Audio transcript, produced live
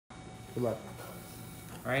Good luck.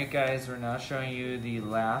 Alright guys, we're now showing you the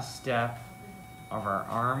last step of our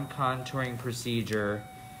arm contouring procedure.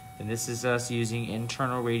 And this is us using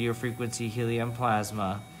internal radiofrequency helium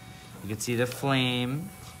plasma. You can see the flame,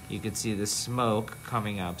 you can see the smoke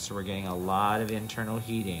coming up, so we're getting a lot of internal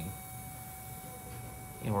heating.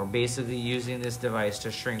 And we're basically using this device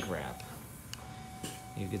to shrink wrap.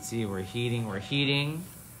 You can see we're heating.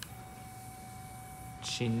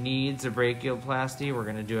 She needs a brachioplasty. We're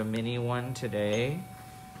gonna do a mini one today,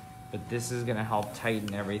 but this is gonna help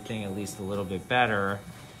tighten everything at least a little bit better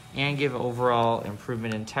and give overall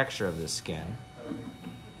improvement in texture of the skin.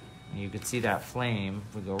 And you can see that flame.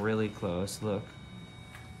 If we go really close, look.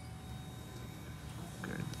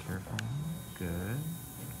 Good, careful, good.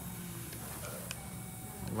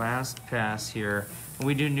 Last pass here.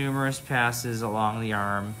 We do numerous passes along the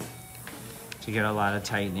arm to get a lot of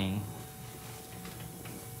tightening.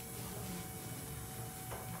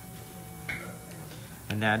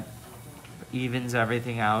 And that evens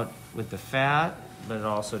everything out with the fat, but it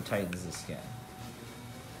also tightens the skin.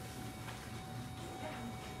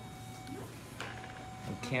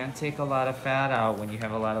 You can't take a lot of fat out when you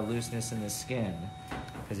have a lot of looseness in the skin,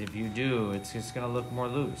 because if you do, it's just gonna look more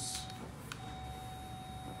loose.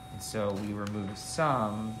 And so we removed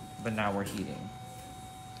some, but now we're heating.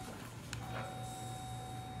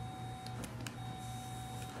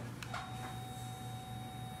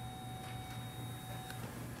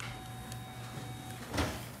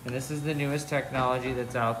 And this is the newest technology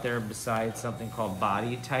that's out there besides something called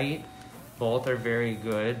Body Tight. Both are very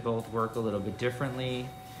good, both work a little bit differently.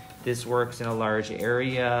 This works in a large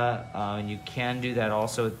area, and you can do that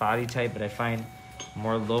also with Body Tight, but I find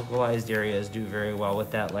more localized areas do very well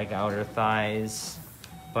with that, like outer thighs,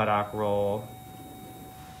 buttock roll.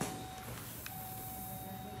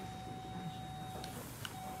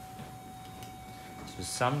 So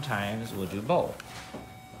sometimes we'll do both.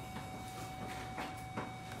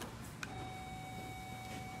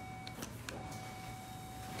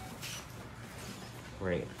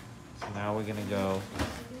 Great. So now we're gonna go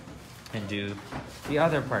and do the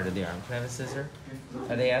other part of the arm. Can I have a scissor?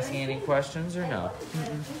 Are they asking any questions or no?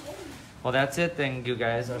 Well, that's it then, you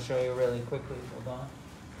guys. I'll show you really quickly. Hold on.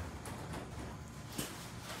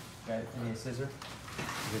 Guys, I need a scissor.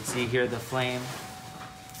 You can see here the flame.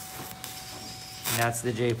 And that's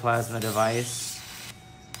the J plasma device.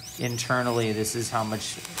 Internally, this is how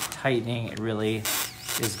much tightening it really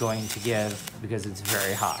is going to give because it's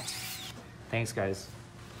very hot. Thanks, guys.